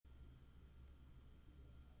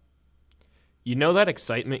You know that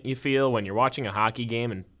excitement you feel when you're watching a hockey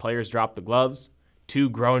game and players drop the gloves? Two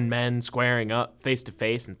grown men squaring up face to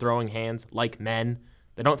face and throwing hands like men.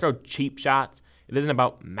 They don't throw cheap shots. It isn't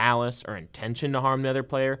about malice or intention to harm the other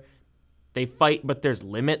player. They fight, but there's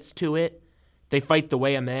limits to it. They fight the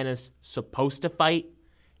way a man is supposed to fight.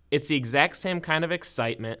 It's the exact same kind of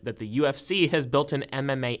excitement that the UFC has built an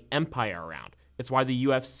MMA empire around. It's why the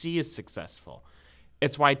UFC is successful.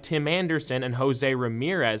 It's why Tim Anderson and Jose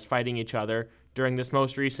Ramirez fighting each other during this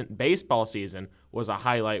most recent baseball season was a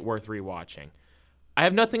highlight worth rewatching. I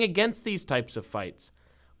have nothing against these types of fights,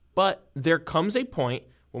 but there comes a point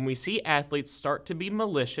when we see athletes start to be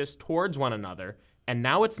malicious towards one another, and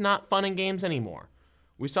now it's not fun and games anymore.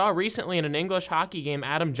 We saw recently in an English hockey game,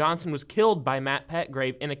 Adam Johnson was killed by Matt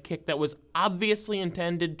Petgrave in a kick that was obviously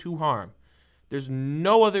intended to harm. There's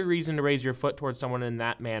no other reason to raise your foot towards someone in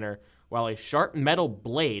that manner while a sharp metal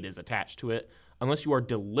blade is attached to it, unless you are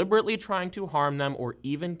deliberately trying to harm them or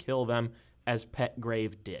even kill them, as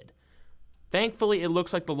Petgrave did. Thankfully, it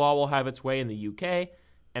looks like the law will have its way in the UK,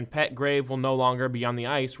 and Petgrave will no longer be on the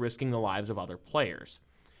ice risking the lives of other players.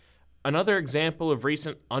 Another example of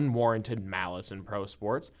recent unwarranted malice in pro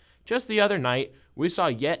sports, just the other night, we saw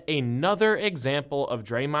yet another example of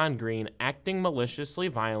Draymond Green acting maliciously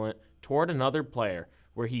violent toward another player,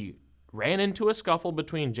 where he ran into a scuffle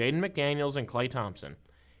between Jaden McDaniels and Klay Thompson.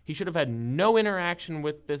 He should have had no interaction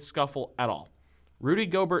with this scuffle at all. Rudy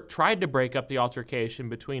Gobert tried to break up the altercation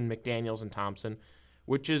between McDaniels and Thompson,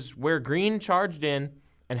 which is where Green charged in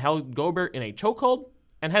and held Gobert in a chokehold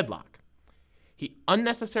and headlock. He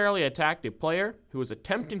unnecessarily attacked a player who was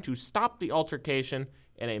attempting to stop the altercation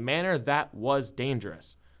in a manner that was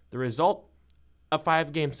dangerous. The result, a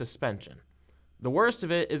 5-game suspension. The worst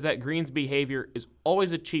of it is that Green's behavior is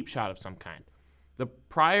always a cheap shot of some kind. The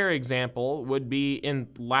prior example would be in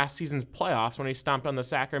last season's playoffs when he stomped on the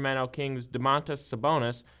Sacramento Kings' Domantas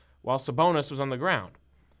Sabonis while Sabonis was on the ground.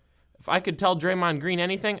 If I could tell Draymond Green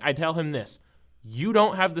anything, I'd tell him this: you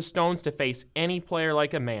don't have the stones to face any player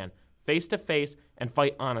like a man, face to face, and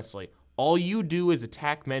fight honestly. All you do is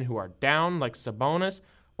attack men who are down like Sabonis,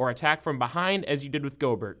 or attack from behind as you did with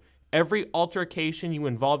Gobert. Every altercation you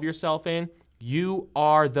involve yourself in, you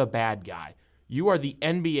are the bad guy. You are the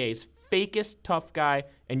NBA's fakest tough guy,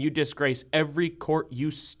 and you disgrace every court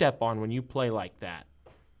you step on when you play like that.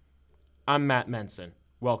 I'm Matt Menson.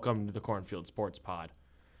 Welcome to the Cornfield Sports Pod.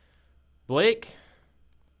 Blake,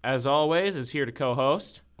 as always, is here to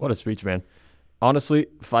co-host. What a speech, man. Honestly,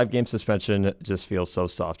 5-game suspension just feels so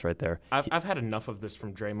soft right there. I've had enough of this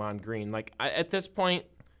from Draymond Green. At this point,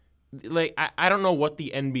 I don't know what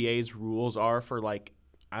the NBA's rules are for,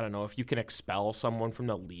 I don't know if you can expel someone from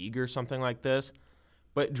the league or something like this.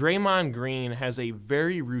 But Draymond Green has a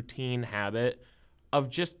very routine habit of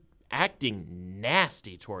just acting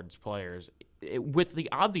nasty towards players with the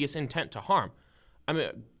obvious intent to harm. I mean,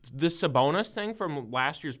 the Sabonis thing from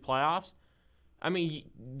last year's playoffs, I mean,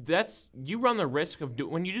 you run the risk of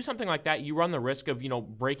when you do something like that, you run the risk of,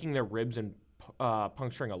 breaking their ribs and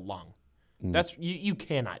puncturing a lung. That's you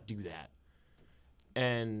cannot do that.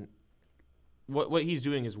 And what he's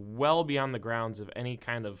doing is well beyond the grounds of any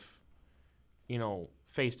kind of,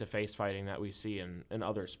 face-to-face fighting that we see in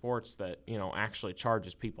other sports that, actually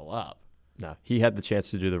charges people up. No, he had the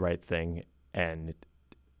chance to do the right thing and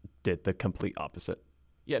did the complete opposite.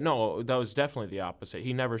 Yeah, no, that was definitely the opposite.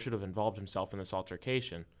 He never should have involved himself in this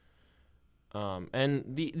altercation. And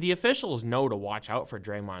the officials know to watch out for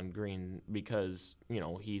Draymond Green because,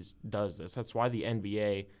 he does this. That's why the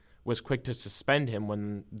NBA was quick to suspend him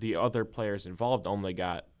when the other players involved only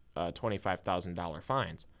got $25,000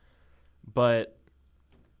 fines. But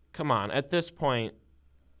come on, at this point,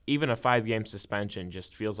 even a 5-game suspension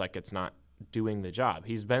just feels like it's not doing the job.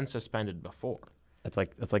 He's been suspended before. It's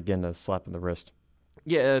like getting a slap in the wrist.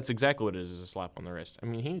 Yeah, that's exactly what it is a slap on the wrist. I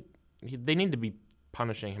mean, they need to be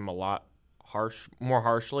punishing him a lot more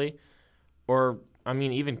harshly, or,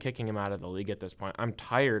 even kicking him out of the league at this point. I'm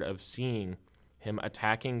tired of seeing him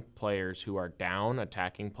attacking players who are down,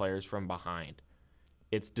 attacking players from behind.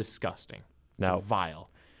 It's disgusting. It's vile.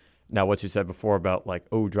 Now, what you said before about,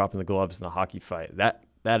 dropping the gloves in a hockey fight, that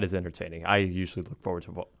is entertaining. I usually look forward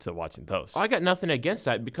to watching those. I got nothing against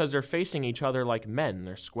that because they're facing each other like men.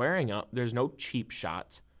 They're squaring up. There's no cheap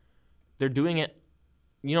shots. They're doing it,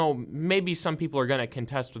 maybe some people are going to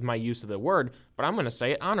contest with my use of the word, but I'm going to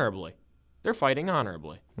say it honorably. They're fighting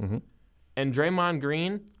honorably. Mm-hmm. And Draymond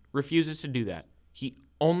Green refuses to do that. He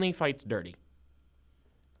only fights dirty.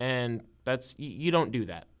 And you don't do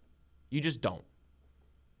that. You just don't.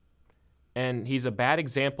 And he's a bad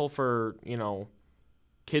example for,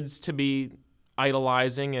 kids to be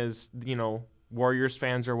idolizing as, Warriors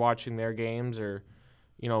fans are watching their games, or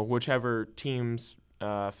whichever team's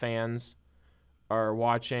fans are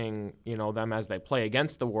watching them as they play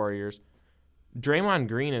against the Warriors, Draymond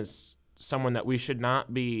Green is someone that we should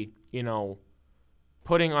not be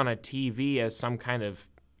putting on a TV as some kind of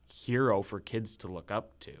hero for kids to look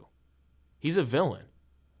up to. He's a villain.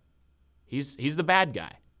 He's the bad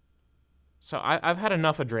guy. So I've had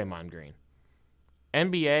enough of Draymond Green.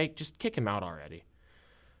 NBA, just kick him out already.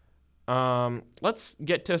 Let's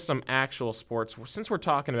get to some actual sports. Since we're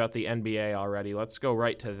talking about the NBA already, let's go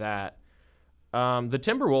right to that. The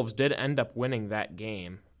Timberwolves did end up winning that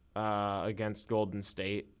game against Golden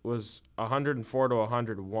State. It was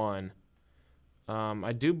 104-101.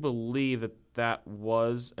 I do believe that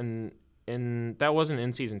was an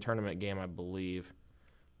in-season tournament game, I believe.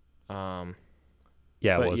 Yeah,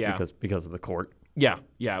 it was because of the court. Yeah,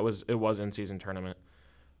 it was in-season tournament.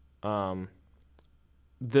 The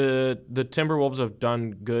Timberwolves have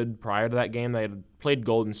done good prior to that game. They had played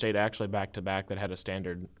Golden State actually back-to-back that had a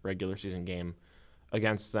standard regular season game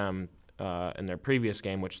against them in their previous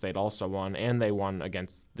game, which they'd also won, and they won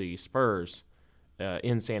against the Spurs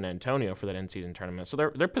in San Antonio for that in-season tournament. So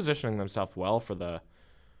they're positioning themselves well for the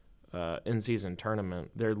in-season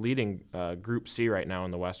tournament. They're leading Group C right now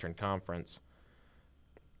in the Western Conference.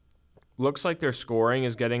 Looks like their scoring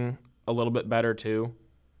is getting a little bit better too.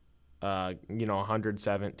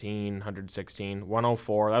 117, 116,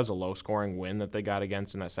 104. That was a low-scoring win that they got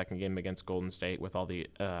against in that second game against Golden State with all the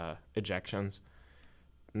ejections.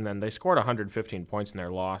 And then they scored 115 points in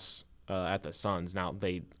their loss at the Suns. Now,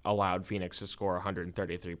 they allowed Phoenix to score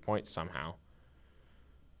 133 points somehow.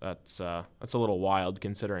 That's a little wild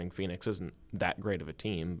considering Phoenix isn't that great of a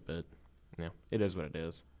team, but it is what it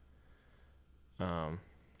is.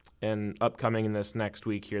 And upcoming in this next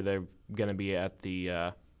week here, they're going to be at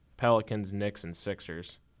the Pelicans, Knicks, and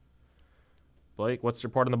Sixers. Blake, what's the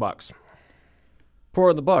report on the Bucks?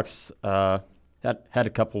 Report on the Bucks. Had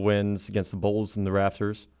a couple wins against the Bulls and the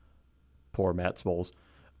Raptors. Poor Matt's Bulls.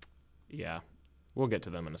 Yeah, we'll get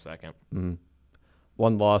to them in a second.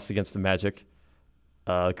 One loss against the Magic.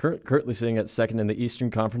 Currently sitting at second in the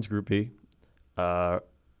Eastern Conference Group B.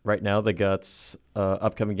 Right now they got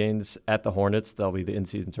upcoming games at the Hornets. That'll be the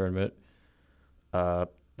in-season tournament.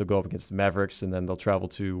 They'll go up against the Mavericks, and then they'll travel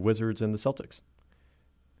to Wizards and the Celtics.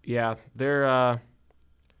 Yeah, they're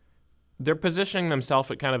positioning themselves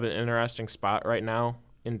at kind of an interesting spot right now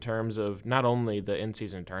in terms of not only the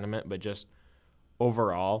in-season tournament, but just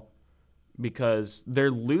overall, because they're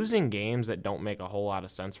losing games that don't make a whole lot of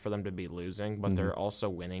sense for them to be losing, but they're also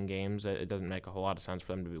winning games that it doesn't make a whole lot of sense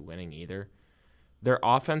for them to be winning either. Their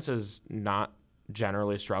offense has not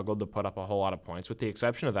generally struggled to put up a whole lot of points, with the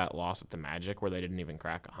exception of that loss at the Magic where they didn't even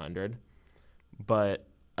crack 100. But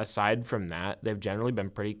aside from that, they've generally been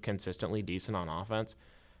pretty consistently decent on offense.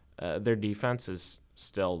 Their defense is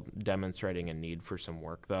still demonstrating a need for some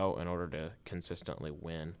work, though, in order to consistently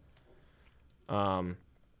win. And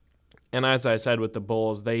as I said with the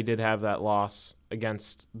Bulls, they did have that loss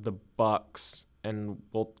against the Bucks, and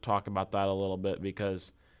we'll talk about that a little bit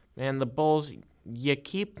because, man, the Bulls, you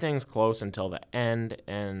keep things close until the end,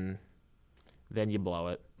 and then you blow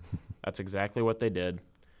it. That's exactly what they did.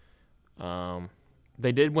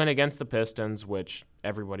 They did win against the Pistons, which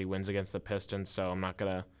everybody wins against the Pistons, so I'm not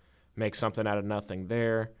going to make something out of nothing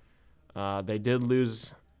there. They did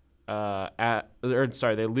lose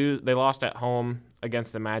they lost at home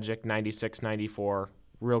against the Magic 96-94.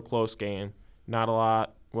 Real close game. Not a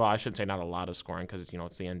lot. Well, I shouldn't say not a lot of scoring because, it's the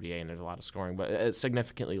NBA and there's a lot of scoring, but it's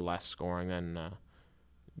significantly less scoring than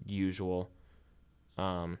usual.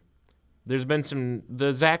 There's been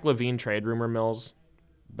the Zach LaVine trade rumor mills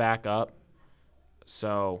back up,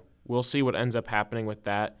 so we'll see what ends up happening with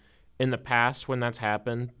that. In the past, when that's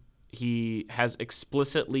happened, he has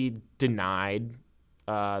explicitly denied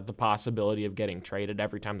the possibility of getting traded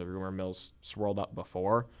every time the rumor mills swirled up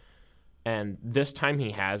before, and this time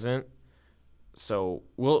he hasn't. So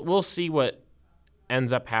we'll see what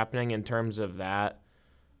ends up happening in terms of that.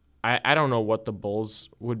 I don't know what the Bulls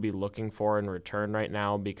would be looking for in return right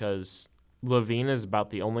now because LaVine is about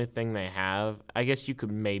the only thing they have. I guess you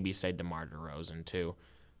could maybe say DeMar DeRozan too.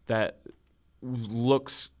 That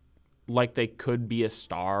looks like they could be a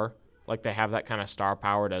star, like they have that kind of star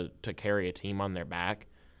power to carry a team on their back.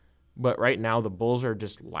 But right now the Bulls are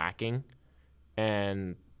just lacking,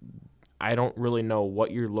 and I don't really know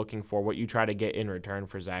what you're looking for, what you try to get in return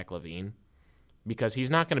for Zach LaVine, because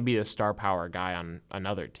he's not going to be a star power guy on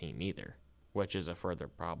another team either, which is a further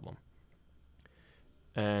problem.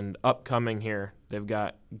 And upcoming here, they've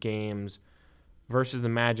got games versus the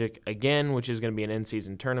Magic again, which is going to be an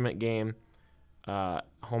in-season tournament game.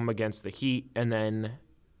 home against the Heat, and then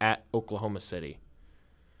at Oklahoma City.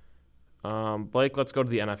 Blake, let's go to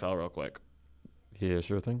the NFL real quick. Yeah,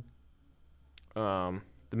 sure thing. The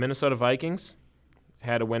Minnesota Vikings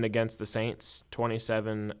had a win against the Saints,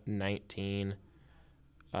 27-19.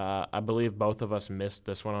 I believe both of us missed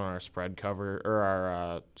this one on our spread cover or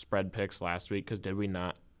our spread picks last week because did we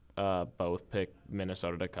not both pick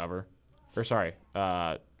Minnesota to cover? Or sorry,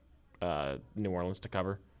 New Orleans to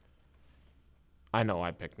cover. I know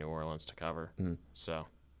I picked New Orleans to cover. So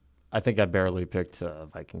I think I barely picked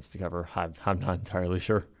Vikings to cover. I'm not entirely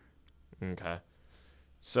sure. Okay.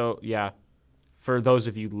 So, yeah, for those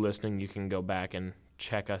of you listening, you can go back and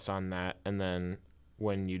check us on that. And then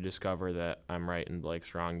when you discover that I'm right and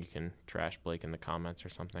Blake's wrong, you can trash Blake in the comments or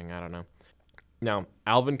something. I don't know. Now,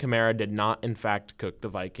 Alvin Kamara did not, in fact, cook the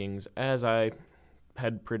Vikings as I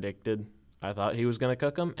had predicted. I thought he was going to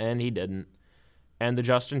cook them, and he didn't. And the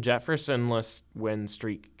Justin Jefferson-less win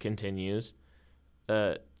streak continues.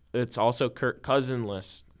 It's also Kirk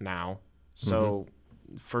Cousins-less now. So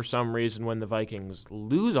for some reason, when the Vikings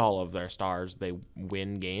lose all of their stars, they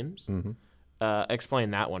win games.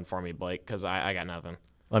 Explain that one for me, Blake, because I got nothing.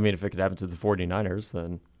 I mean, if it could happen to the 49ers,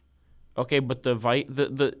 then... Okay, but the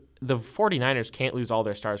 49ers can't lose all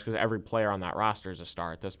their stars because every player on that roster is a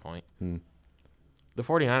star at this point. The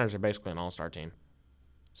 49ers are basically an all-star team.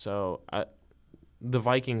 So the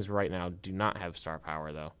Vikings right now do not have star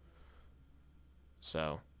power, though.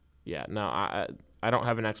 So, yeah, no, I don't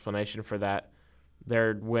have an explanation for that.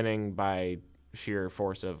 They're winning by sheer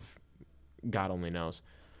force of God only knows.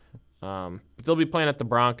 But they'll be playing at the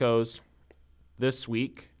Broncos this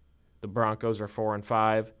week. The Broncos are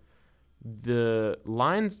 4-5. The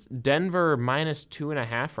line's Denver minus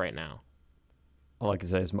 2.5 right now. All I can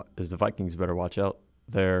say is the Vikings better watch out.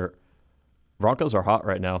 Their Broncos are hot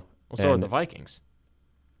right now. Well, so are the Vikings.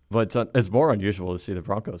 But it's more unusual to see the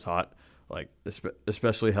Broncos hot, like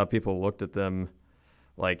especially how people looked at them,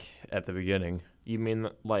 like at the beginning. You mean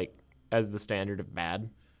like as the standard of bad?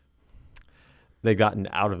 They've gotten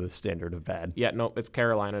out of the standard of bad. Yeah, no, it's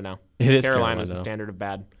Carolina now. It is Carolina's Carolina the standard of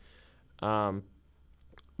bad.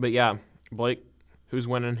 But yeah, Blake, who's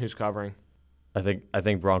winning? Who's covering? I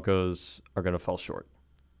think Broncos are going to fall short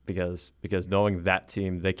because knowing that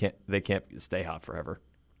team, they can't stay hot forever.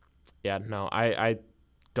 Yeah, no, I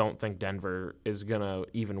don't think Denver is going to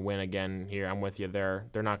even win again here. I'm with you there.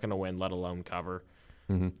 They're not going to win, let alone cover.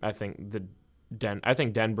 I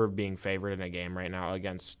think Denver being favored in a game right now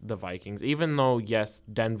against the Vikings, even though, yes,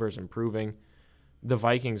 Denver's improving, the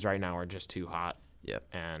Vikings right now are just too hot. Yep.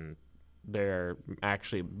 And they're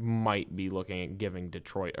actually might be looking at giving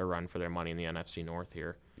Detroit a run for their money in the NFC North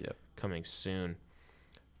here. Yep. Coming soon.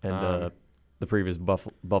 And the previous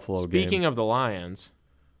Buffalo game. Speaking of the Lions,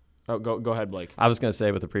 go ahead, Blake. I was going to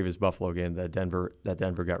say with the previous Buffalo game that Denver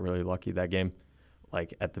got really lucky that game,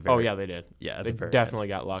 like at the very. Oh yeah, they did. Yeah, at they the very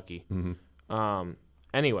definitely end. got lucky.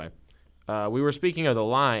 Anyway, we were speaking of the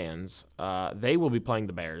Lions. They will be playing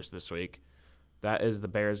the Bears this week. That is the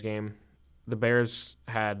Bears game. The Bears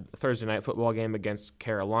had a Thursday night football game against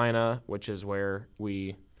Carolina, which is where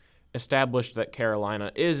we established that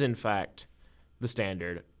Carolina is, in fact, the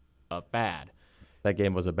standard of bad. That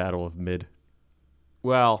game was a battle of mid.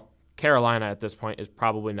 Well, Carolina at this point is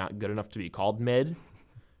probably not good enough to be called mid.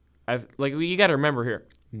 You got to remember here,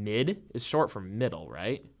 mid is short for middle,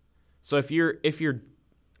 right? So if you're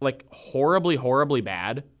like horribly, horribly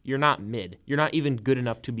bad, you're not mid. You're not even good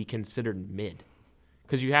enough to be considered mid,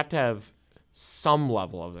 because you have to have some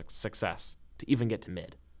level of success to even get to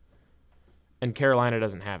mid. And Carolina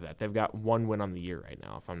doesn't have that. They've got one win on the year right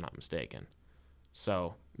now, if I'm not mistaken.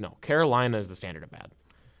 So, no, Carolina is the standard of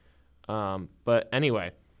bad. But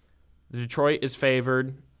anyway, Detroit is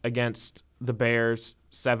favored against the Bears,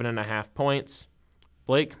 7.5 points.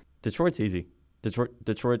 Blake? Detroit's easy.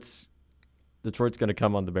 Detroit's going to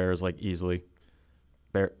come on the Bears like easily.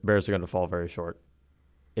 Bears are going to fall very short.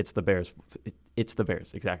 It's the Bears. It's the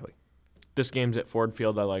Bears, exactly. This game's at Ford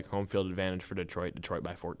Field. I like home field advantage for Detroit. Detroit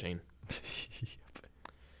by 14.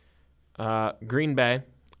 Green Bay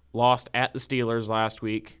lost at the Steelers last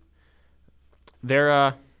week.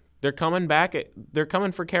 They're coming back. They're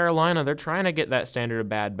coming for Carolina. They're trying to get that standard of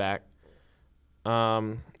bad back.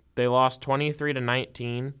 They lost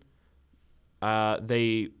 23-19.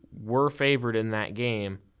 They were favored in that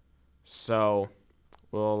game, so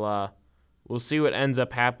we'll see what ends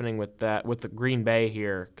up happening with that with the Green Bay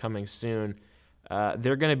here coming soon.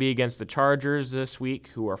 They're going to be against the Chargers this week,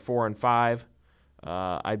 who are 4-5.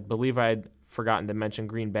 I believe I'd forgotten to mention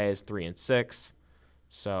Green Bay is 3-6.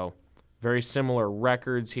 So very similar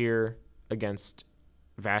records here against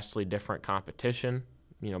vastly different competition.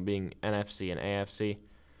 being NFC and AFC.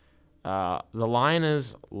 The line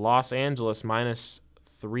is Los Angeles minus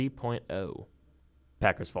 3.0.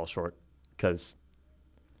 Packers fall short because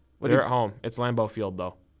They're at home. It's Lambeau Field,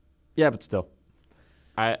 though. Yeah, but still.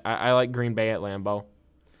 I like Green Bay at Lambeau.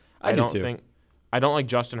 I do too. I don't like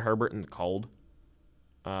Justin Herbert in the cold,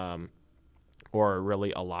 or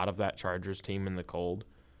really a lot of that Chargers team in the cold.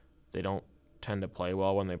 They don't tend to play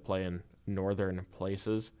well when they play in northern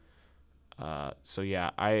places. So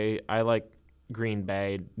yeah, I like Green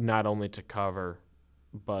Bay not only to cover,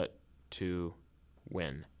 but to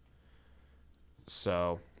win.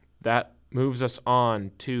 So that moves us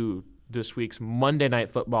on to this week's Monday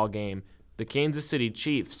Night Football game. The Kansas City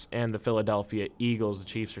Chiefs and the Philadelphia Eagles. The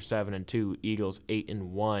Chiefs are 7-2. Eagles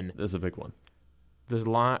 8-1. This is a big one.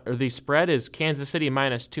 The spread is Kansas City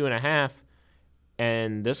minus 2.5,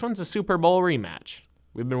 and this one's a Super Bowl rematch.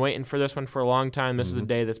 We've been waiting for this one for a long time. This is a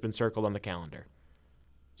day that's been circled on the calendar.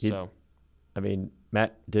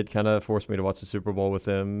 Matt did kind of force me to watch the Super Bowl with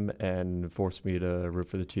him and force me to root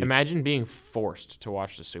for the Chiefs. Imagine being forced to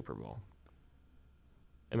watch the Super Bowl.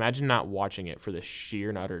 Imagine not watching it for the sheer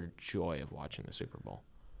and utter joy of watching the Super Bowl.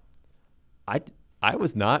 I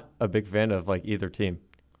was not a big fan of either team.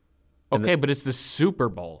 Okay, but it's the Super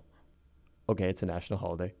Bowl. Okay, it's a national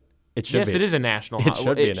holiday. It should be. Yes, it is a national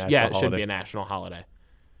holiday. It should be a national holiday. Yeah, it should be a national holiday.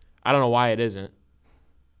 I don't know why it isn't.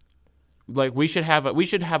 We should have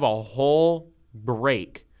a whole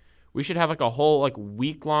break. We should have a whole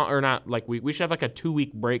week long, or not we should have a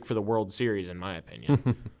 2-week break for the World Series, in my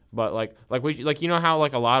opinion. But you know how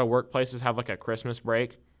a lot of workplaces have a Christmas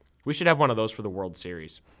break? We should have one of those for the World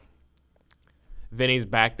Series. Vinny's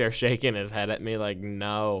back there shaking his head at me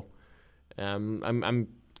no. I'm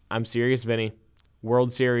serious, Vinny.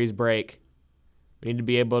 World Series break. We need to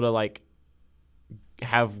be able to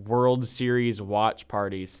have World Series watch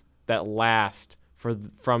parties that last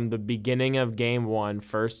from the beginning of Game 1,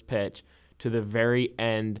 first pitch, to the very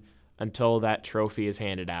end until that trophy is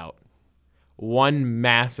handed out. One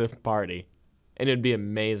massive party, and it'd be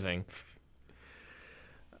amazing.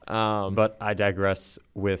 But I digress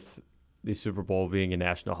with the Super Bowl being a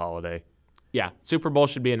national holiday. Yeah, Super Bowl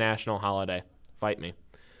should be a national holiday. Fight me.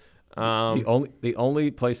 The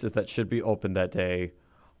only places that should be open that day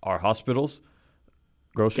are hospitals,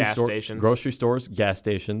 stations, grocery stores, gas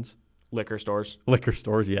stations, liquor stores. Liquor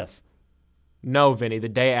stores, yes. No, Vinny, the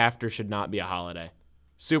day after should not be a holiday.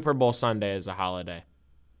 Super Bowl Sunday is a holiday.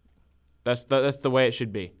 That's the way it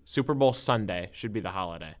should be. Super Bowl Sunday should be the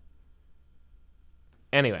holiday.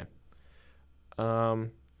 Anyway,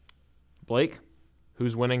 Blake,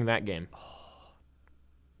 who's winning that game?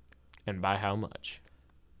 And by how much?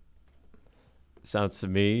 Sounds to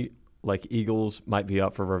me like Eagles might be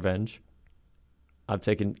up for revenge. I'm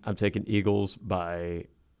taking Eagles by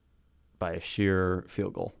a sheer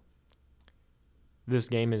field goal. This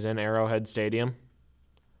game is in Arrowhead Stadium.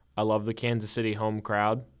 I love the Kansas City home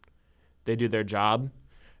crowd. They do their job.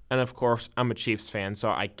 And, of course, I'm a Chiefs fan, so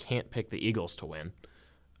I can't pick the Eagles to win.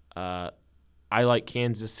 I like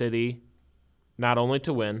Kansas City not only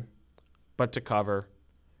to win, but to cover,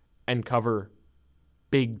 and cover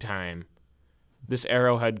big time. This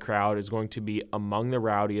Arrowhead crowd is going to be among the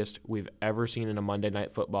rowdiest we've ever seen in a Monday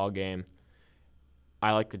Night Football game.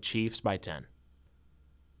 I like the Chiefs by 10.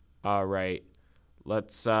 All right.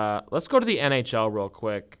 Let's go to the NHL real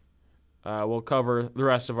quick. We'll cover the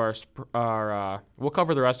rest of our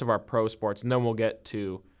pro sports, and then we'll get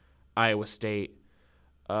to Iowa State.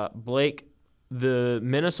 Blake, the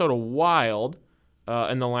Minnesota Wild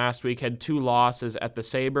in the last week had 2 losses at the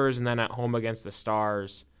Sabres and then at home against the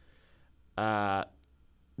Stars.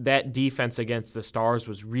 That defense against the Stars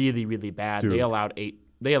was really, really bad. Dude. They allowed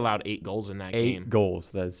 8 goals in that game. 8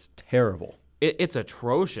 goals. That's terrible. It's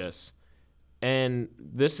atrocious. And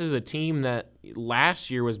this is a team that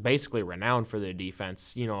last year was basically renowned for their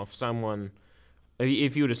defense.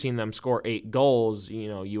 If you would have seen them score 8 goals,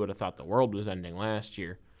 you would have thought the world was ending last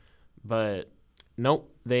year. But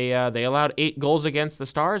nope, they allowed 8 goals against the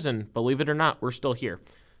Stars, and believe it or not, we're still here.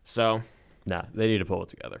 So, nah, they need to pull it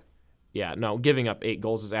together. Yeah, no, giving up 8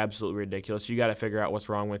 goals is absolutely ridiculous. You got to figure out what's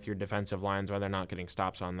wrong with your defensive lines, why they're not getting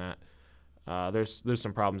stops on that. There's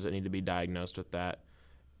some problems that need to be diagnosed with that.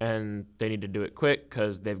 And they need to do it quick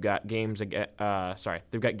because they've got games at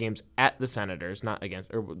the Senators, not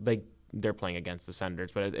against, or they're playing against the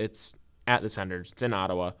Senators, but it's at the Senators. It's in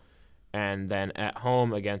Ottawa, and then at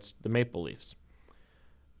home against the Maple Leafs.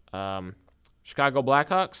 Chicago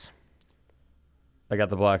Blackhawks. I got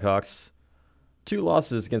the Blackhawks. 2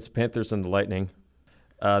 losses against the Panthers and the Lightning.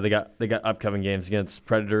 They got upcoming games against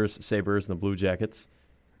Predators, Sabres, and the Blue Jackets.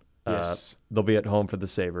 Yes. They'll be at home for the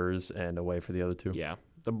Sabres and away for the other 2. Yeah.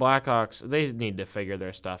 The Blackhawks, they need to figure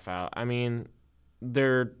their stuff out. I mean,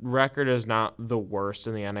 their record is not the worst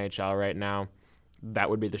in the NHL right now. That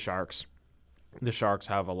would be the Sharks. The Sharks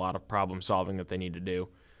have a lot of problem solving that they need to do.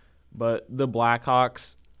 But the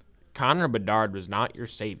Blackhawks, Connor Bedard was not your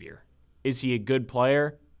savior. Is he a good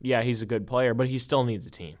player? Yeah, he's a good player, but he still needs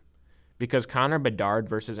a team. Because Connor Bedard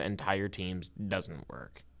versus entire teams doesn't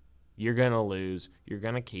work. You're going to lose. You're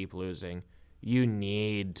going to keep losing. You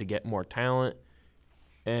need to get more talent,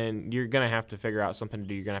 and you're going to have to figure out something to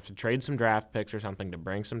do. You're going to have to trade some draft picks or something to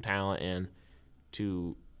bring some talent in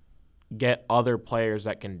to get other players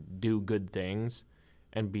that can do good things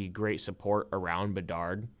and be great support around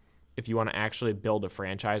Bedard if you want to actually build a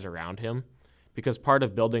franchise around him. Because part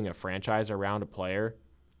of building a franchise around a player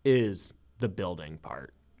is the building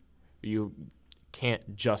part. You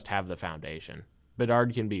can't just have the foundation.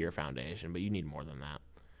 Bedard can be your foundation, but you need more than that.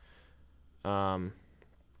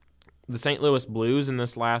 The St. Louis Blues in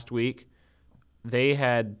this last week, they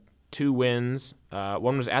had 2 wins.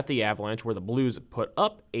 One was at the Avalanche, where the Blues put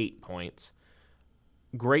up 8 points.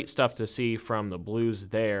 Great stuff to see from the Blues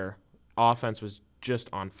there. Offense was just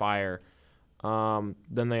on fire.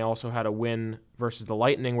 Then they also had a win versus the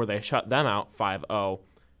Lightning, where they shut them out 5-0.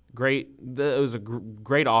 It was a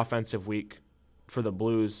great offensive week for the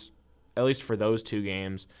Blues, at least for those 2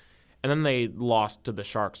 games. And then they lost to the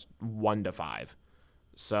Sharks 1-5.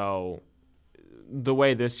 So the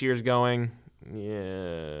way this year's going,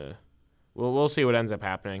 yeah, we'll see what ends up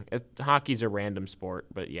happening. Hockey's a random sport,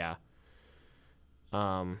 but yeah.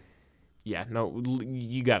 You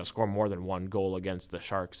got to score more than 1 goal against the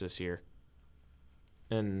Sharks this year.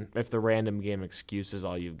 And if the random game excuse is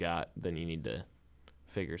all you've got, then you need to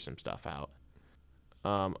figure some stuff out.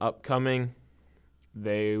 Upcoming,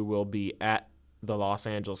 they will be at the Los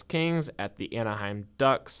Angeles Kings, at the Anaheim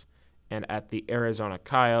Ducks, and at the Arizona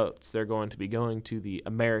Coyotes. They're going to be going to the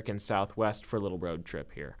American Southwest for a little road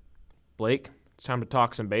trip here. Blake, it's time to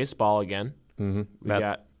talk some baseball again. Mm-hmm.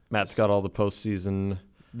 Matt's got all the postseason.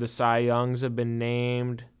 The Cy Youngs have been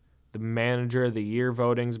named. The Manager of the Year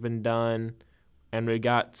voting's been done. And we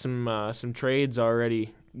got some trades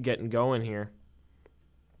already getting going here.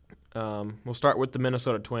 We'll start with the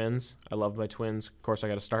Minnesota Twins. I love my Twins. Of course, I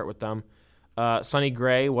got to start with them. Sonny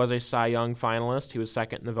Gray was a Cy Young finalist. He was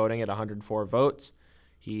second in the voting at 104 votes.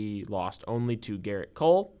 He lost only to Garrett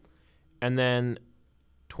Cole. And then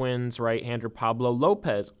Twins right-hander Pablo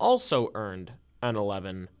Lopez also earned an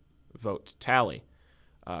 11-vote tally.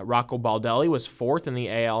 Rocco Baldelli was fourth in the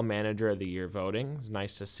AL Manager of the Year voting. It was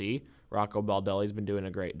nice to see. Rocco Baldelli's been doing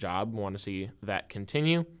a great job. Want to see that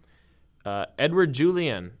continue. Edward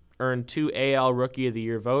Julian earned 2 AL Rookie of the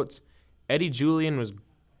Year votes. Eddie Julian was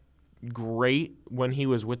great when he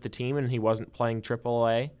was with the team and he wasn't playing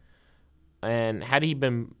AAA. And had he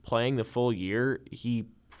been playing the full year, he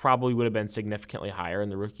probably would have been significantly higher in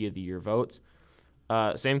the Rookie of the Year votes.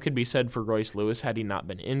 Same could be said for Royce Lewis had he not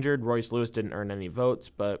been injured. Royce Lewis didn't earn any votes,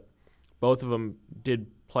 but both of them did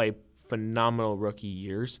play phenomenal rookie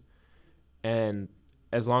years. And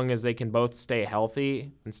as long as they can both stay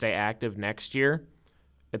healthy and stay active next year,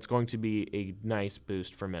 it's going to be a nice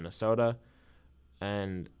boost for Minnesota.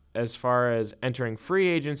 And as far as entering free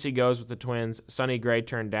agency goes with the Twins, Sonny Gray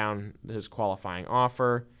turned down his qualifying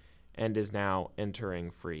offer and is now entering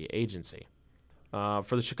free agency. For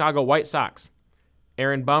the Chicago White Sox,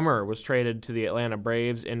 Aaron Bummer was traded to the Atlanta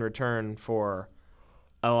Braves in return for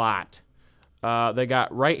a lot. They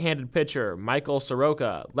got right-handed pitcher Michael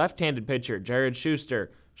Soroka, left-handed pitcher Jared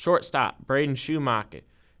Schuster, shortstop Braden Schumacher,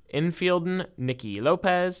 infielding Nicky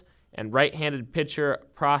Lopez, and right-handed pitcher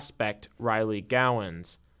prospect Riley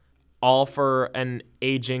Gowans, all for an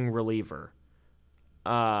aging reliever.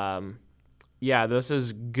 This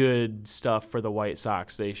is good stuff for the White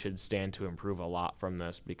Sox. They should stand to improve a lot from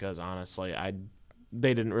this because, honestly,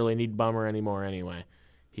 they didn't really need Bummer anymore anyway.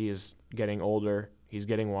 He is getting older. He's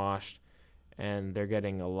getting washed. And they're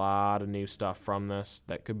getting a lot of new stuff from this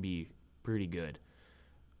that could be pretty good.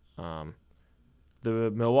 The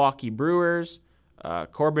Milwaukee Brewers,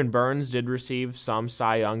 Corbin Burns did receive some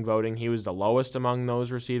Cy Young voting. He was the lowest among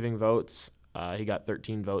those receiving votes. He got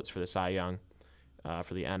 13 votes for the Cy Young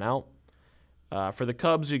for the NL. For the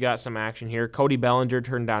Cubs, we got some action here. Cody Bellinger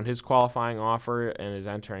turned down his qualifying offer and is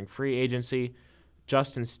entering free agency.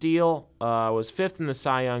 Justin Steele was fifth in the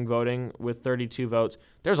Cy Young voting with 32 votes.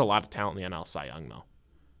 There's a lot of talent in the NL Cy Young,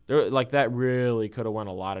 though. That really could have went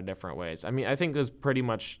a lot of different ways. I mean, I think it was pretty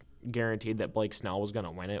much guaranteed that Blake Snell was going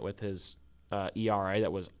to win it with his ERA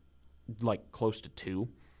that was close to 2.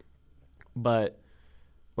 But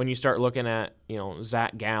when you start looking at,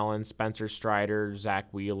 Zach Gallen, Spencer Strider,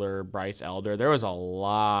 Zach Wheeler, Bryce Elder, there was a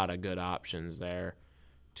lot of good options there.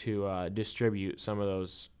 to distribute some of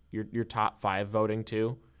those your top 5 voting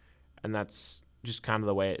to, and that's just kind of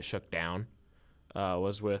the way it shook down.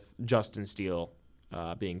 Was with Justin Steele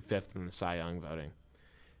being 5th in the Cy Young voting,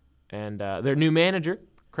 and their new manager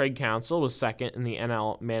Craig Counsell was 2nd in the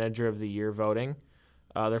NL Manager of the Year voting.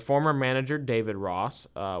 Their former manager David Ross,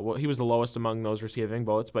 he was the lowest among those receiving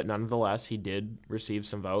votes, but nonetheless he did receive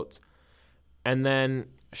some votes. And then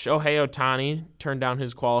Shohei Ohtani turned down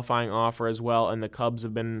his qualifying offer as well, and the Cubs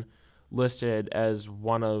have been listed as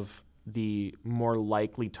one of the more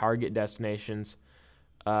likely target destinations.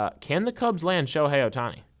 Can the Cubs land Shohei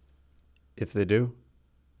Ohtani? If they do,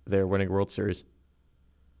 they're winning World Series.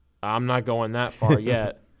 I'm not going that far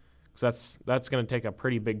yet, because that's going to take a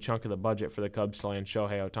pretty big chunk of the budget for the Cubs to land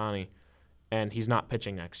Shohei Ohtani, and he's not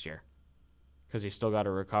pitching next year because he's still got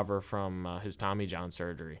to recover from his Tommy John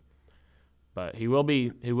surgery. But he will be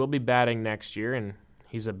batting next year, and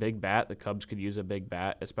he's a big bat. The Cubs could use a big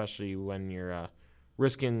bat, especially when you're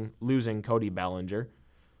risking losing Cody Bellinger.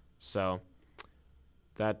 So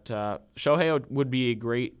that Shohei would be a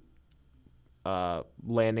great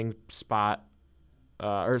landing spot.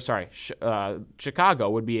 Chicago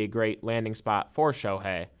would be a great landing spot for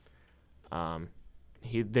Shohei.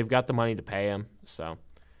 They've got the money to pay him, so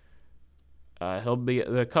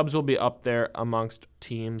the Cubs will be up there amongst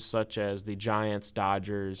teams such as the Giants,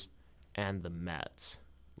 Dodgers, and the Mets,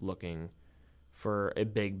 looking for a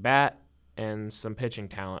big bat and some pitching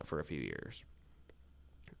talent for a few years.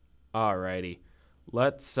 Alrighty,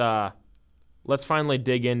 let's finally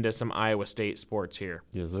dig into some Iowa State sports here.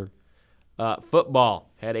 Yes, sir.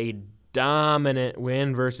 Football had a dominant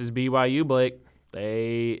win versus BYU, Blake.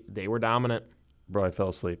 They were dominant. Bro, I fell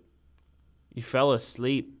asleep. You fell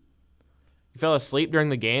asleep? You fell asleep during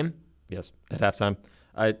the game? Yes, at halftime.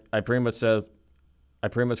 I pretty much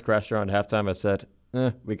crashed around halftime. I said,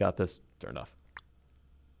 we got this. Turned off.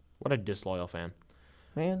 What a disloyal fan.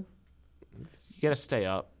 Man. You got to stay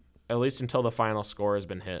up, at least until the final score has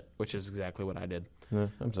been hit, which is exactly what I did.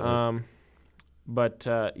 I'm sorry.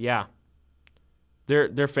 Yeah.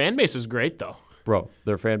 Their fan base was great, though. Bro,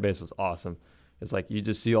 their fan base was awesome. It's like you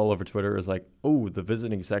just see all over Twitter. It's like, oh, the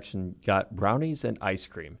visiting section got brownies and ice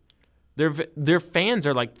cream. Their fans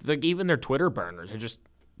are like even their Twitter burners are just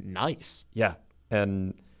nice. Yeah,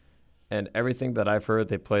 and everything that I've heard,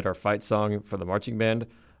 they played our fight song for the marching band.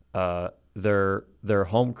 Their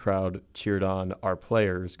home crowd cheered on our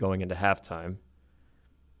players going into halftime.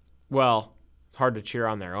 Well, it's hard to cheer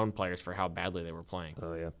on their own players for how badly they were playing.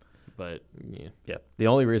 Oh yeah, but yeah. The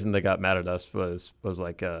only reason they got mad at us was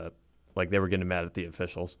like they were getting mad at the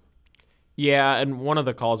officials. Yeah, and one of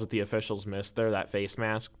the calls that the officials missed there, that face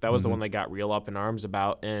mask, that was the one they got real up in arms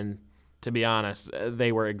about. And to be honest,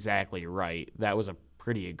 they were exactly right. That was a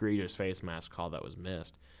pretty egregious face mask call that was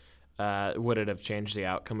missed. Would it have changed the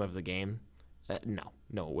outcome of the game? No,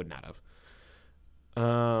 it would not have.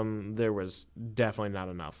 There was definitely not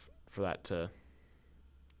enough for that to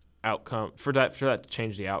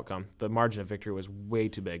change the outcome. The margin of victory was way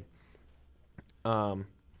too big.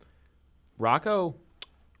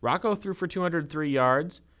 Rocco threw for 203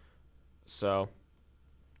 yards. So,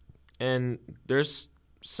 and there's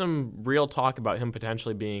some real talk about him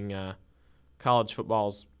potentially being college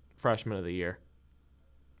football's freshman of the year.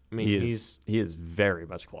 I mean, he is very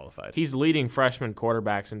much qualified. He's leading freshman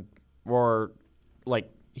quarterbacks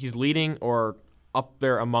he's leading or up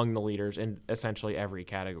there among the leaders in essentially every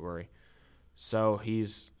category. So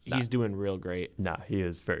he's doing real great. He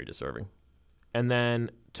is very deserving. And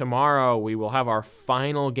then tomorrow we will have our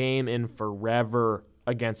final game in forever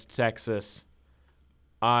against Texas.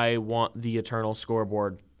 I want the eternal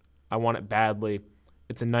scoreboard. I want it badly.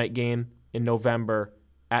 It's a night game in November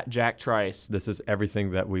at Jack Trice. This is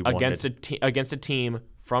everything that we wanted. Against a team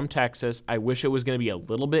from Texas. I wish it was going to be a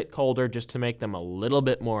little bit colder just to make them a little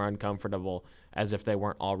bit more uncomfortable, as if they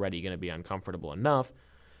weren't already going to be uncomfortable enough.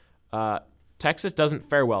 Texas doesn't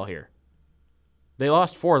fare well here. They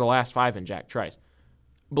lost 4 of the last 5 in Jack Trice.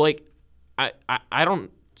 Blake, I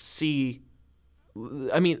don't see.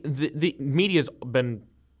 I mean, the media's been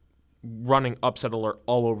running upset alert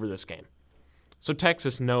all over this game, so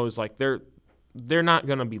Texas knows they're not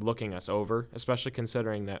going to be looking us over, especially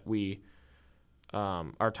considering that we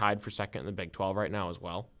are tied for second in the Big 12 right now as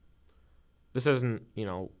well. This isn't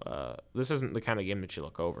the kind of game that you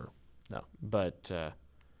look over. No, but.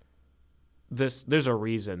 There's a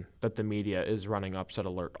reason that the media is running upset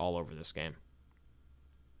alert all over this game.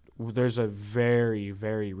 There's a very,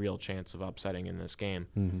 very real chance of upsetting in this game.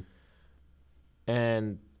 Mm-hmm.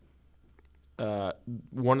 And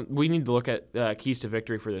we need to look at keys to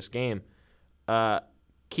victory for this game.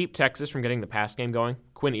 Keep Texas from getting the pass game going.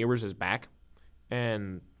 Quinn Ewers is back,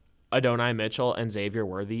 and Adonai Mitchell and Xavier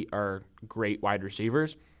Worthy are great wide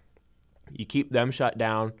receivers. You keep them shut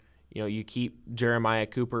down. You keep Jeremiah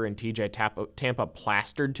Cooper and TJ Tampa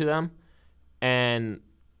plastered to them, and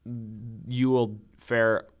you will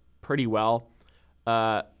fare pretty well.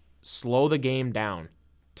 Slow the game down.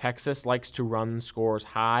 Texas likes to run scores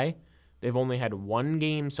high. They've only had one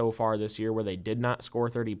game so far this year where they did not score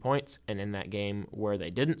 30 points, and in that game where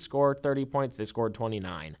they didn't score 30 points, they scored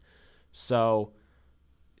 29. So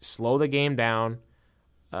slow the game down.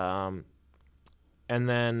 And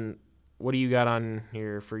then what do you got on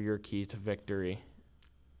here for your key to victory?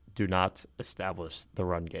 Do not establish the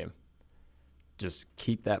run game. Just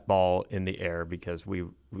keep that ball in the air because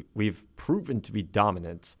we've proven to be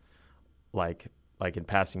dominant, like in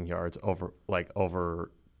passing yards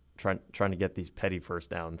over trying to get these petty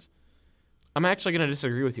first downs. I'm actually going to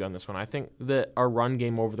disagree with you on this one. I think that our run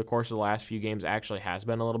game over the course of the last few games actually has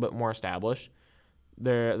been a little bit more established.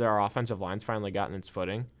 Our offensive line's finally gotten its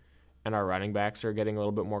footing, and our running backs are getting a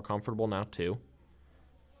little bit more comfortable now too.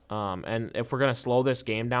 And if we're going to slow this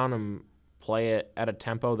game down and play it at a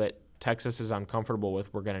tempo that Texas is uncomfortable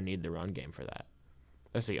with, we're going to need the run game for that.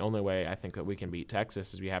 That's the only way I think that we can beat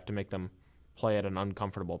Texas is we have to make them play at an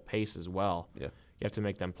uncomfortable pace as well. Yeah. You have to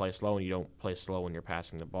make them play slow, and you don't play slow when you're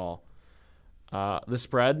passing the ball. The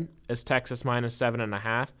spread is Texas minus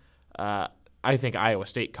 7.5. I think Iowa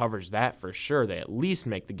State covers that for sure. They at least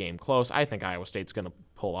make the game close. I think Iowa State's going to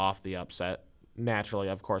pull off the upset. Naturally,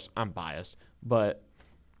 of course, I'm biased. But,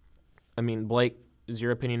 I mean, Blake, is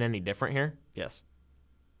your opinion any different here? Yes.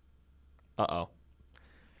 Uh-oh.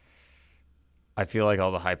 I feel like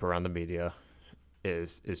all the hype around the media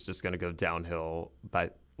is just going to go downhill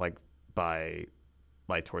by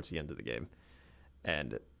towards the end of the game,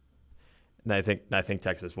 and I think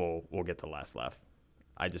Texas will get the last laugh.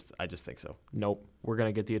 I just think so. Nope, we're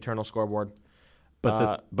gonna get the eternal scoreboard.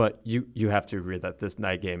 But you have to agree that this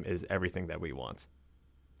night game is everything that we want.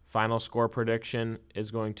 Final score prediction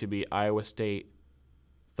is going to be Iowa State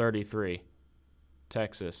 33,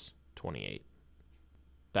 Texas 28.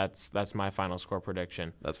 That's my final score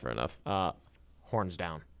prediction. That's fair enough. Horns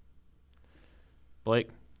down. Blake,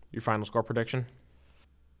 your final score prediction?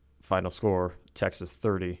 Final score, Texas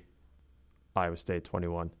 30, Iowa State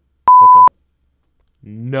 21. Hook 'em.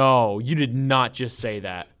 No, you did not just say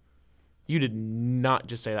that. You did not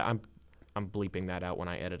just say that. I'm bleeping that out when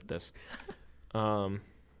I edit this.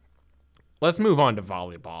 Let's move on to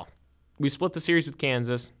volleyball. We split the series with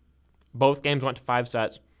Kansas. Both games went to 5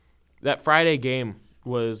 sets. That Friday game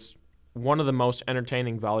was one of the most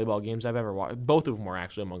entertaining volleyball games I've ever watched. Both of them were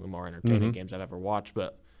actually among the more entertaining games I've ever watched.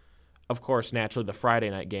 But, of course, naturally, the Friday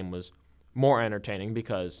night game was more entertaining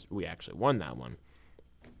because we actually won that one.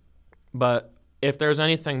 But if there's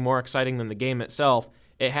anything more exciting than the game itself,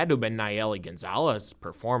 it had to have been Nayeli Gonzalez's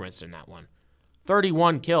performance in that one.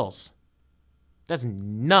 31 kills. That's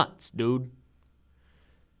nuts, dude.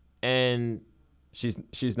 And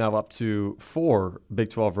she's now up to 4 Big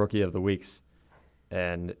 12 Rookie of the Weeks.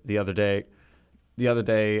 And the other day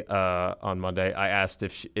on Monday, I asked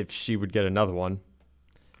if she would get another one.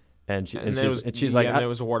 And she's like, it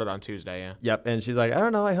was awarded on Tuesday, yeah. Yep, and she's like, I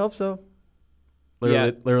don't know, I hope so.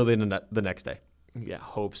 Literally the next day. Yeah,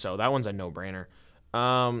 hope so. That one's a no-brainer.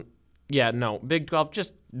 Big 12,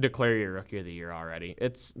 just declare your Rookie of the Year already.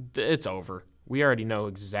 It's over. We already know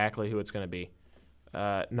exactly who it's going to be.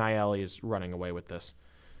 Nayeli is running away with this.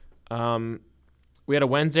 We had a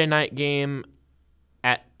Wednesday night game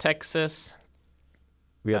at Texas.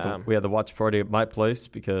 We had the watch party at my place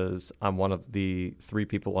because I'm one of the 3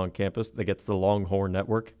 people on campus that gets the Longhorn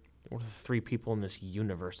Network. We're the 3 people in this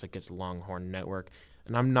universe that gets Longhorn Network,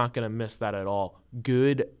 and I'm not going to miss that at all.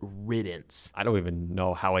 Good riddance. I don't even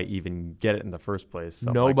know how I even get it in the first place.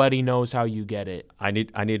 So nobody knows how you get it. I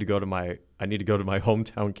need to go to my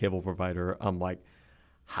hometown cable provider. I'm like,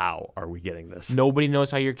 how are we getting this? Nobody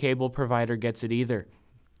knows how your cable provider gets it either.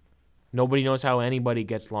 Nobody knows how anybody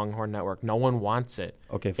gets Longhorn Network. No one wants it.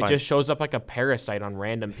 Okay, fine. It just shows up like a parasite on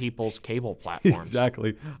random people's cable platforms.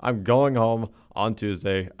 Exactly. I'm going home on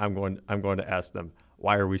Tuesday. I'm going to ask them,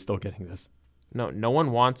 why are we still getting this? No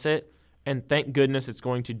one wants it, and thank goodness it's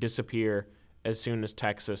going to disappear as soon as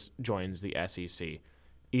Texas joins the SEC.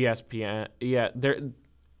 ESPN,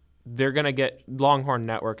 they're going to get Longhorn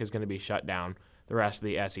Network is going to be shut down. The rest of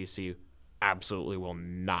the SEC absolutely will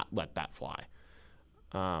not let that fly.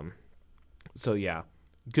 So, yeah,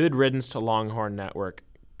 good riddance to Longhorn Network.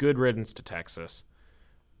 Good riddance to Texas.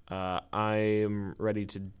 I'm ready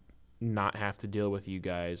to not have to deal with you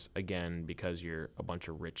guys again because you're a bunch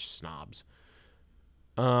of rich snobs.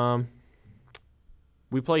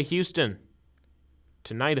 We play Houston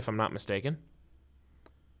tonight, if I'm not mistaken.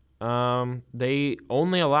 They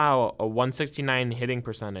only allow a 169 hitting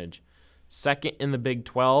percentage, second in the Big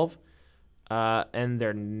 12, and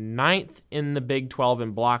they're ninth in the Big 12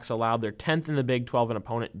 in blocks allowed. They're 10th in the Big 12 in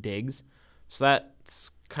opponent digs. So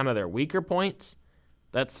that's kind of their weaker points.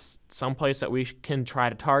 That's someplace that we can try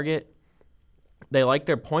to target. They like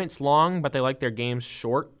their points long, but they like their games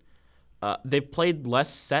short. They've played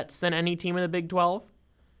less sets than any team in the Big 12,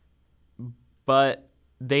 but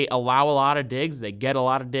they allow a lot of digs. They get a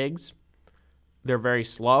lot of digs. They're very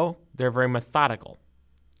slow. They're very methodical.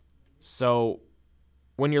 So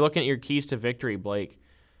when you're looking at your keys to victory, Blake,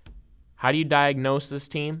 how do you diagnose this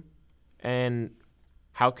team? And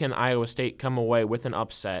how can Iowa State come away with an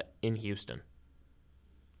upset in Houston?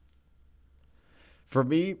 For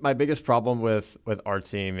me, my biggest problem with our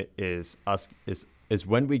team is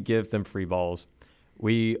when we give them free balls,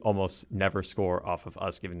 we almost never score off of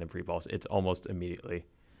us giving them free balls. It's almost immediately.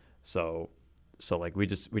 So like we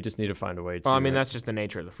just need to find a way to. Well, I mean, that's just the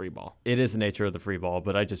nature of the free ball. It is the nature of the free ball,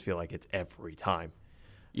 but I just feel like it's every time.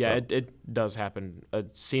 Yeah, it does happen a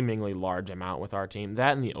seemingly large amount with our team.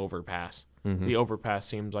 That and the overpass. Mm-hmm. The overpass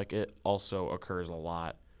seems like it also occurs a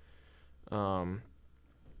lot.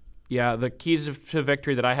 Yeah, the keys to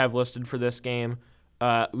victory that I have listed for this game,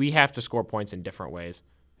 we have to score points in different ways.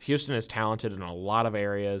 Houston is talented in a lot of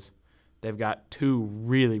areas. They've got two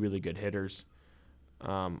really, really good hitters,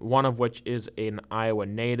 one of which is an Iowa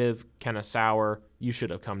native, Kenna Sauer. You should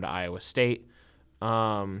have come to Iowa State.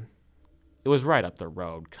 It was right up the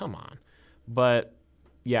road. Come on. But,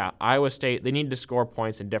 yeah, Iowa State, they need to score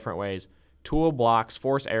points in different ways. Tool blocks,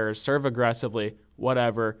 force errors, serve aggressively,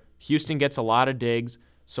 whatever. Houston gets a lot of digs,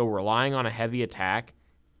 so relying on a heavy attack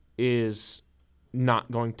is not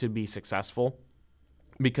going to be successful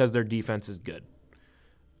because their defense is good.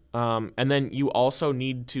 And then you also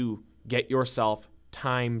need to get yourself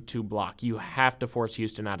time to block. You have to force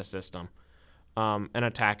Houston out of system and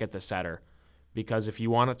attack at the setter. Because if you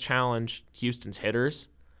want to challenge Houston's hitters,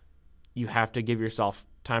 you have to give yourself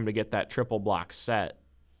time to get that triple block set.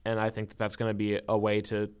 And I think that's going to be a way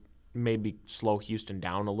to maybe slow Houston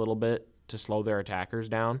down a little bit, to slow their attackers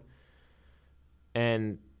down,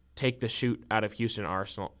 and take the shoot out of Houston's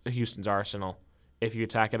arsenal. If you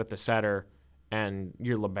attack it at the setter and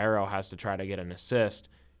your libero has to try to get an assist,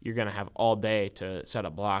 you're going to have all day to set a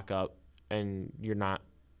block up, and they're not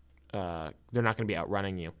going to be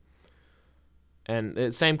outrunning you. And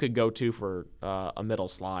the same could go, too, for a middle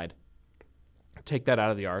slide. Take that out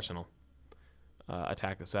of the arsenal.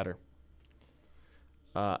 Attack the setter.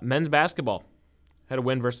 Men's basketball had a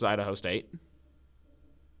win versus Idaho State.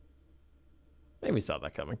 Maybe we saw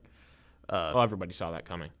that coming. Everybody saw that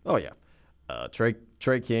coming. Oh, yeah.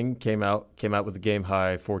 Trey King came out with a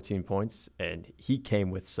game-high 14 points, and he came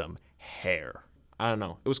with some hair. I don't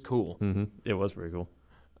know. It was cool. Mm-hmm. It was pretty cool.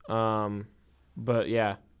 But,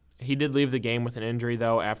 yeah. He did leave the game with an injury,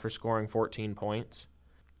 though, after scoring 14 points.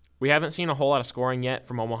 We haven't seen a whole lot of scoring yet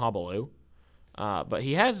from Omaha Blue, but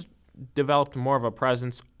he has developed more of a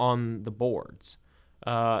presence on the boards.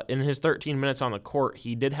 In his 13 minutes on the court,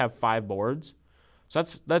 he did have 5 boards. So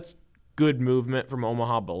that's good movement from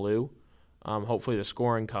Omaha Blue. Hopefully the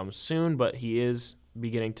scoring comes soon, but he is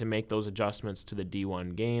beginning to make those adjustments to the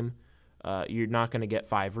D1 game. You're not going to get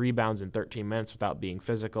 5 rebounds in 13 minutes without being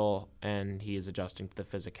physical, and he is adjusting to the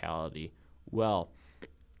physicality well.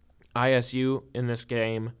 ISU in this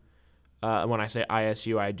game, when I say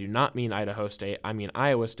ISU, I do not mean Idaho State. I mean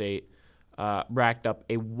Iowa State, racked up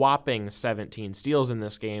a whopping 17 steals in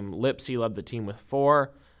this game. Lipsy led the team with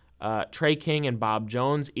 4. Trey King and Bob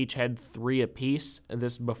Jones each had 3 apiece. And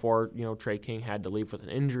this before Trey King had to leave with an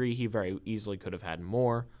injury. He very easily could have had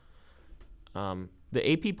more.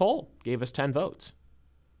 The AP poll gave us 10 votes.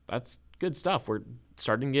 That's good stuff. We're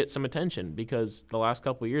starting to get some attention because the last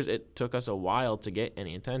couple of years it took us a while to get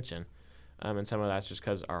any attention. And some of that's just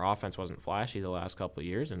because our offense wasn't flashy the last couple of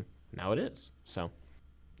years, and now it is. So,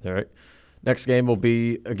 all right. Next game will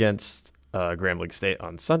be against Grambling State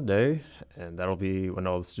on Sunday, and that'll be when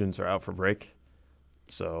all the students are out for break.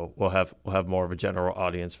 So we'll have more of a general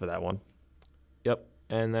audience for that one. Yep.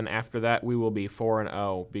 And then after that, we will be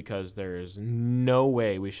 4-0 because there is no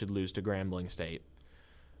way we should lose to Grambling State.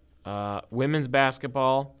 Women's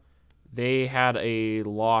basketball, they had a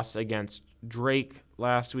loss against Drake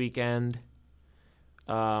last weekend.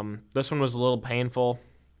 This one was a little painful.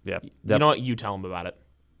 Yeah. You know what? You tell them about it.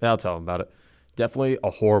 I'll tell them about it. Definitely a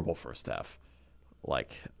horrible first half.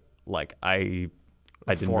 Like I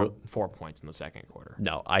didn't 4 points in the second quarter.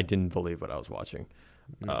 No, I didn't believe what I was watching.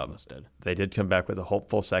 Did. They did come back with a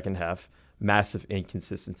hopeful second half. Massive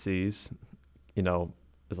inconsistencies.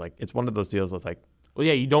 It's one of those deals with Well,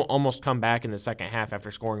 yeah, you don't almost come back in the second half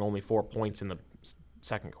after scoring only 4 points in the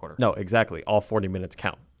second quarter. No, exactly. All 40 minutes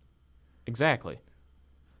count. Exactly.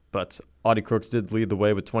 But Audie Crooks did lead the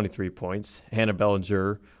way with 23 points. Hannah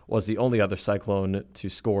Bellinger was the only other Cyclone to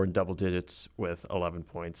score in double digits with 11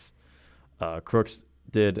 points. Crooks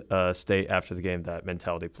did state after the game that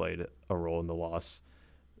mentality played a role in the loss.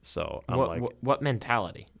 So what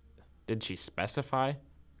mentality? Did she specify?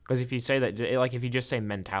 Because if you say that, like if you just say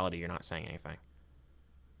mentality, you're not saying anything.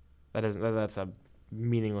 That's a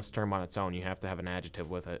meaningless term on its own. You have to have an adjective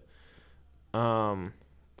with it.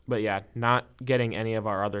 But yeah, not getting any of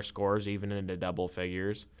our other scores even into double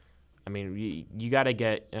figures. I mean, you got to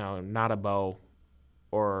get Notabo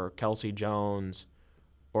or Kelsey Jones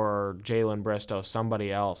or Jalen Bristow,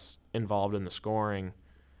 somebody else involved in the scoring.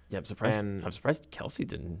 Yeah, I'm surprised Kelsey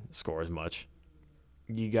didn't score as much.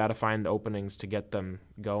 You got to find openings to get them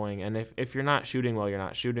going. And if you're not shooting well, you're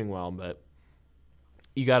not shooting well. But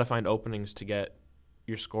you got to find openings to get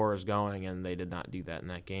your scorers going, and they did not do that in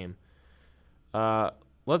that game.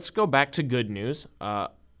 Let's go back to good news.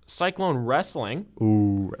 Cyclone Wrestling.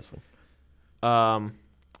 Ooh, wrestling. For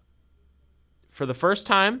the first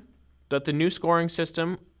time that the new scoring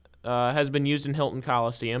system has been used in Hilton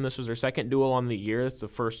Coliseum. This was their second duel on the year. It's the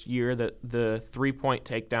first year that the 3-point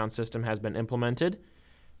takedown system has been implemented.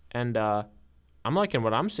 And I'm liking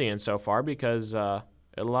what I'm seeing so far because it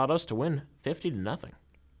allowed us to win 50-0.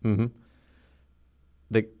 Mm-hmm.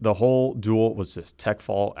 The whole duel was just tech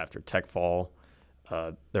fall after tech fall.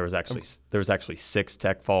 There was actually 6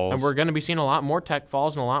 tech falls. And we're going to be seeing a lot more tech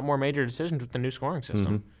falls and a lot more major decisions with the new scoring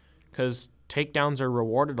system because takedowns are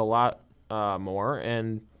rewarded a lot more,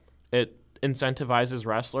 and it incentivizes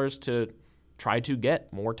wrestlers to try to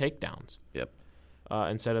get more takedowns. Yep.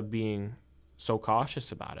 Instead of being so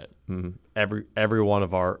cautious about it. Mm-hmm. Every one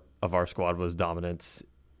of our squad was dominant,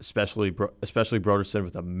 especially Broderson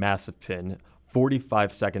with a massive pin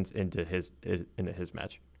 45 seconds into his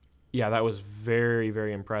match. Yeah, that was very,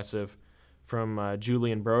 very impressive from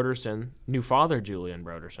Julian Broderson, new father Julian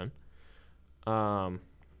Broderson.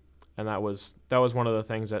 And that was one of the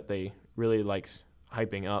things that they really liked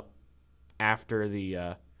hyping up after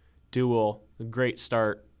the duel. A great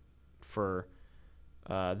start for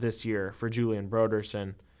this year for Julian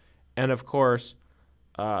Broderson. And, of course,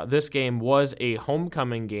 this game was a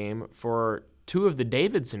homecoming game for 2 of the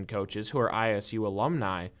Davidson coaches who are ISU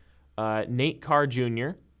alumni, Nate Carr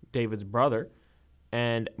Jr., David's brother,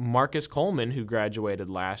 and Marcus Coleman, who graduated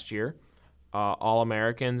last year.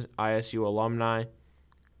 All-Americans, ISU alumni,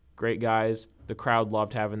 great guys. The crowd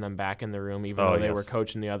loved having them back in the room, even though they were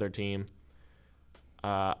coaching the other team.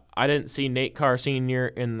 I didn't see Nate Carr Sr.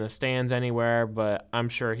 in the stands anywhere, but I'm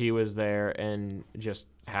sure he was there and just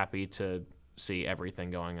happy to see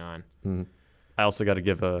everything going on. Mm-hmm. I also got to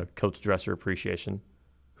give a Coach Dresser appreciation,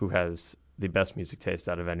 who has the best music taste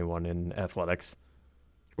out of anyone in athletics.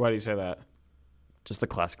 Why do you say that? Just the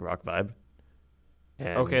classic rock vibe.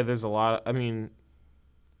 And okay, there's a lot.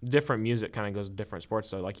 Different music kind of goes with different sports.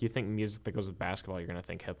 So, like, you think music that goes with basketball, you're gonna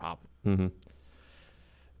think hip hop. Mm-hmm.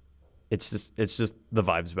 It's just the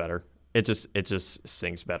vibe's better. It just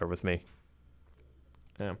sings better with me.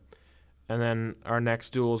 Yeah. And then our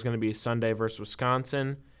next duel is going to be Sunday versus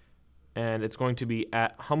Wisconsin, and it's going to be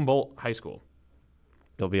at Humboldt High School.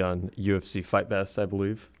 It'll be on UFC Fight Pass, I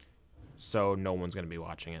believe. So no one's going to be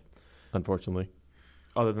watching it, unfortunately,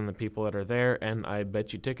 other than the people that are there. And I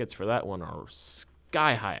bet you tickets for that one are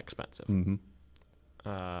sky high expensive. Mm-hmm.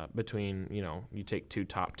 Between you take 2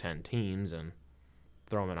 top 10 teams and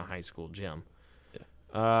throw them in a high school gym.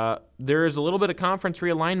 Yeah. There is a little bit of conference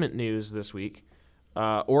realignment news this week.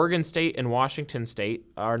 Oregon State and Washington State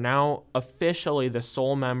are now officially the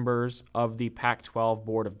sole members of the Pac-12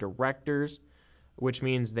 Board of Directors, which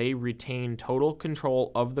means they retain total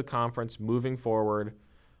control of the conference moving forward,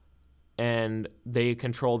 and they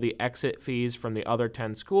control the exit fees from the other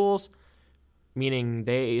 10 schools, meaning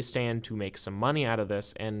they stand to make some money out of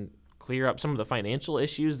this and clear up some of the financial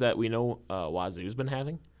issues that we know Wazoo's been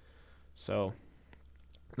having. So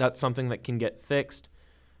that's something that can get fixed.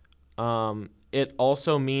 It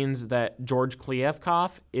also means that George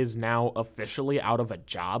Kliavkoff is now officially out of a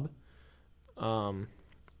job. And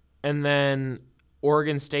then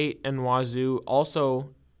Oregon State and Wazoo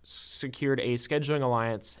also secured a scheduling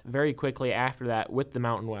alliance very quickly after that with the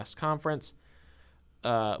Mountain West Conference.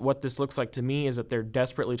 What this looks like to me is that they're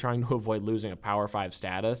desperately trying to avoid losing a Power 5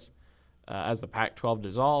 status as the Pac-12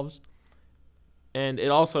 dissolves. And it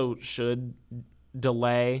also should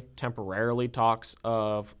delay temporarily talks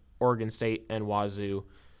of Oregon State and Wazoo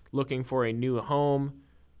looking for a new home.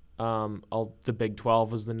 The Big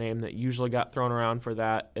 12 was the name that usually got thrown around for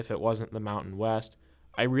that if it wasn't the Mountain West.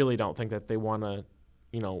 I really don't think that they want to,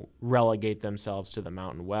 relegate themselves to the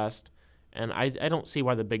Mountain West. And I don't see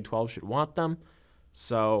why the Big 12 should want them.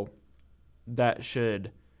 So that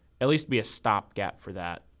should at least be a stopgap for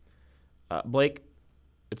that. Blake,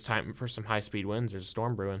 it's time for some high-speed wins. There's a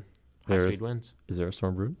storm brewing. High-speed wins. Is there a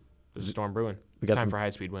storm brewing? There's a storm brewing. It's time for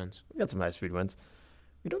high-speed wins. We got some high-speed wins.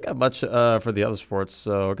 We don't got much for the other sports,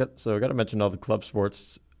 so I got to mention all the club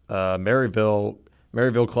sports. Maryville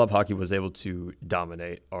club hockey was able to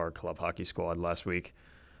dominate our club hockey squad last week.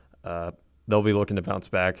 They'll be looking to bounce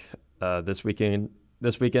back this weekend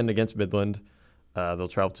against Midland. They'll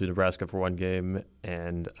travel to Nebraska for one game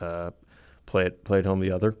and play at home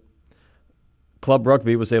the other. Club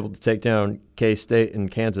rugby was able to take down K-State and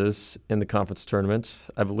Kansas in the conference tournament.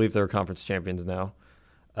 I believe they're conference champions now.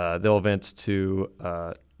 They'll advance to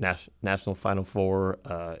National Final Four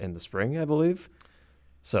in the spring, I believe.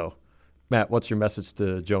 So, Matt, what's your message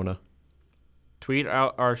to Jonah? Tweet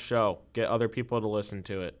out our show. Get other people to listen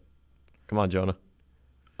to it. Come on, Jonah.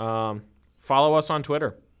 Follow us on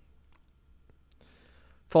Twitter.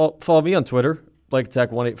 Follow me on Twitter,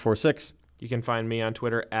 BlakeAttack1846. You can find me on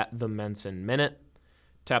Twitter at The Menson Minute.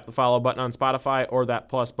 Tap the follow button on Spotify or that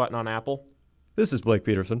plus button on Apple. This is Blake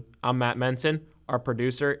Peterson. I'm Matt Menson. Our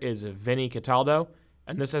producer is Vinny Cataldo.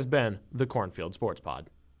 And this has been the Cornfield Sports Pod.